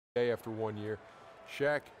After 1 year.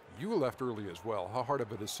 Shaq, you left early as well. How hard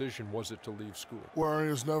of a decision was it to leave school? Well,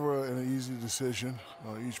 it's never an easy decision.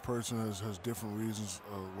 Each person has different reasons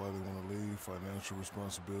why they want to leave. Financial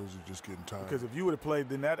responsibilities, just getting tired. Because if you would have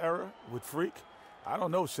played in that era with Freak, I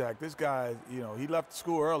don't know, Shaq. This guy, he left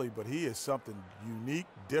school early, but he is something unique,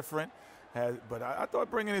 different. But I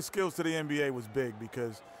thought bringing his skills to the NBA was big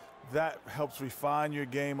because that helps refine your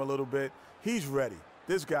game a little bit. He's ready.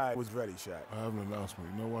 This guy was ready, Shaq. I have an announcement.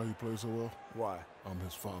 You know why he plays so well? Why? I'm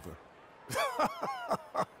his father.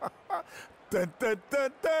 Dun, dun,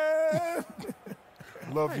 dun, dun.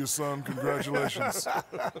 Love you, son. Congratulations.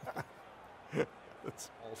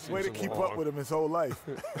 Way to keep up with him his whole life.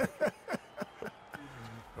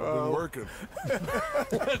 I've been working.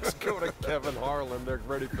 Let's go to Kevin Harlan. They're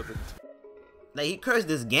ready for the... Like, he cursed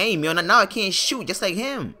this game, yo. Now I can't shoot just like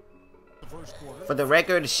him. For the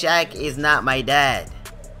record, Shaq is not my dad.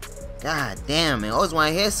 God damn, man. Always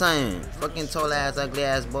want to hear something. Fucking tall ass, ugly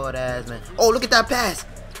ass, bored ass, man. Oh, look at that pass.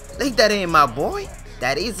 Leak that in, my boy.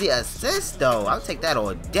 That easy assist, though. I'll take that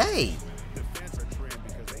all day.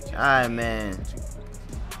 Alright, man.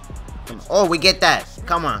 Oh, we get that.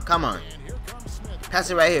 Come on, come on. Pass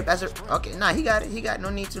it right here. Pass it. Okay, nah, he got it. He got it. No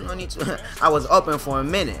need to, no need to. I was open for a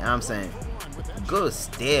minute, you know what I'm saying. Good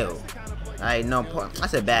steal. Alright, no,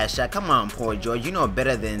 that's a bad shot. Come on, poor George. You know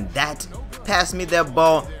better than that. Pass me that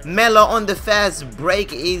ball. Melo on the fast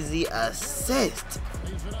break. Easy assist.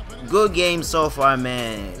 Good game so far,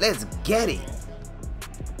 man. Let's get it.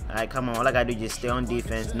 Alright, come on. All I gotta do is just stay on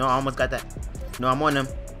defense. No, I almost got that. No, I'm on him.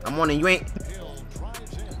 I'm on him. You ain't.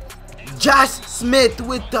 Josh Smith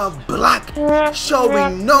with the block.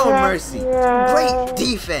 Showing no mercy. Great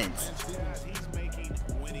defense.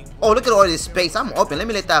 Oh, look at all this space. I'm open. Let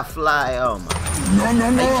me let that fly. Oh, my. No.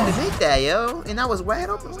 I usually hit that, yo. And I was wide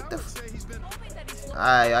open. What the f...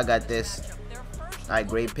 Alright, I got this. Alright,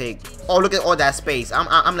 great pick. Oh, look at all that space.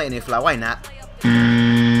 I'm letting it fly. Why not?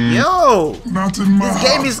 Yo! This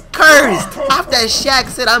game is cursed. After Shaq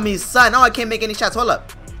said I'm his son, now I can't make any shots. Hold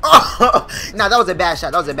up. Oh, nah, that was a bad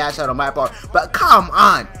shot. That was a bad shot on my part. But come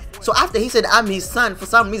on. So after he said I'm his son, for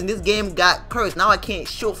some reason, this game got cursed. Now I can't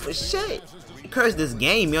shoot for shit. Curse this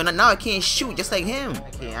game, yo. Now I can't shoot just like him.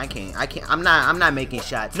 I can't. I'm not making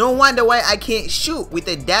shots. No wonder why I can't shoot. With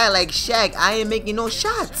a dad like Shaq, I ain't making no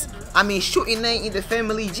shots. I mean, shooting ain't in the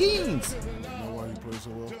family genes. You know why he plays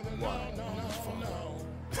so well? Why?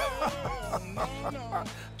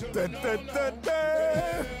 Dun, dun, dun,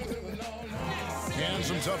 dun. And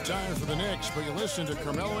some tough times for the Knicks, but you listen to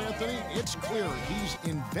Carmelo Anthony, it's clear he's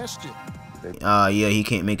invested. Yeah, he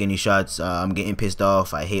can't make any shots. I'm getting pissed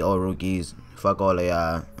off. I hate all rookies. Fuck all of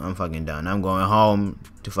y'all. I'm fucking done. I'm going home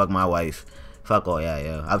to fuck my wife. Fuck all y'all,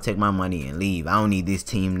 yo. I'll take my money and leave. I don't need this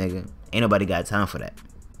team, nigga. Ain't nobody got time for that.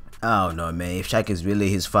 I don't know, man. If Shaq is really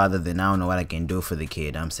his father, then I don't know what I can do for the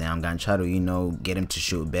kid. I'm saying I'm gonna try to, get him to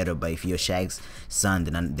shoot better. But if you're Shaq's son,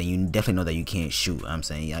 then you definitely know that you can't shoot. I'm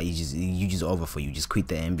saying, yeah, you just over for you. Just quit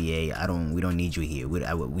the NBA. We don't need you here.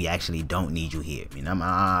 We actually don't need you here. I mean,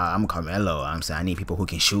 I'm Carmelo. I'm saying I need people who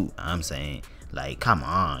can shoot. I'm saying, like, come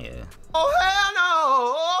on, yeah. Oh hell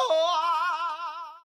no!